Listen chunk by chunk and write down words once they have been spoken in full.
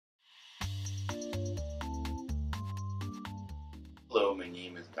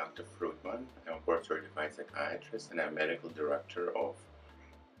name is Dr. Fruitman. I'm a board-certified psychiatrist and I'm medical director of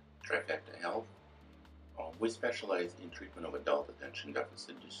Trifecta Health. We specialize in treatment of adult attention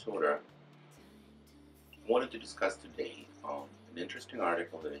deficit disorder. I wanted to discuss today an interesting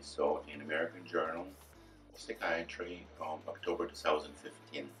article that I saw in American Journal of Psychiatry, October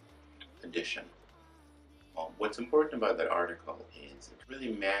 2015 edition. What's important about that article is it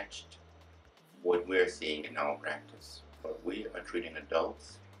really matched what we're seeing in our practice. But we are treating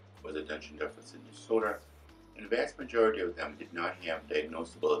adults with attention deficit disorder, and the vast majority of them did not have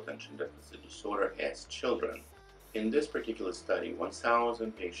diagnosable attention deficit disorder as children. In this particular study,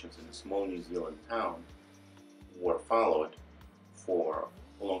 1,000 patients in a small New Zealand town were followed for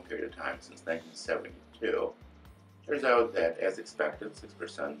a long period of time, since 1972. Turns out that, as expected,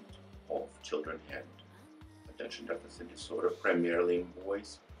 6% of children had attention deficit disorder, primarily in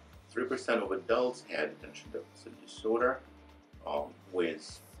boys. 3% of adults had attention deficit disorder,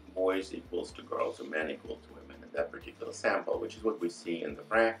 with boys equals to girls or men equal to women in that particular sample, which is what we see in the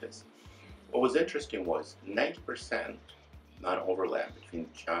practice. What was interesting was 90% non-overlap between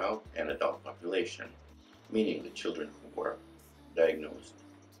the child and adult population, meaning the children who were diagnosed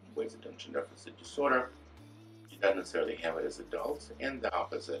with attention deficit disorder did not necessarily have it as adults, and the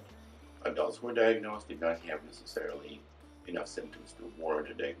opposite. Adults who were diagnosed did not have necessarily enough symptoms to warrant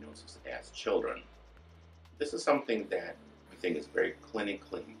a diagnosis as children. This is something that I think is very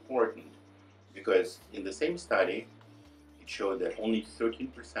clinically important, because in the same study it showed that only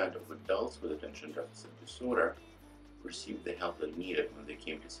 13% of adults with attention deficit disorder received the help they needed when they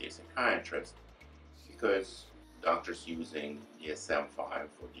came to see a psychiatrist, because doctors using DSM-5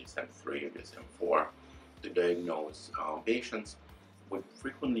 or DSM-3 or DSM-4 to diagnose patients would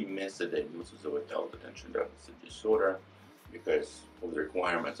frequently miss the diagnosis of adult attention deficit disorder because of the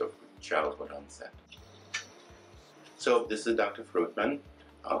requirements of childhood onset. So this is Dr. Fruitman.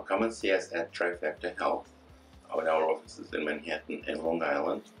 Come and see us at Trifecta Health, at our offices in Manhattan and Long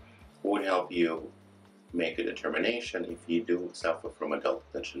Island. We would help you make a determination if you do suffer from adult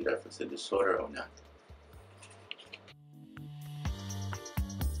attention deficit disorder or not.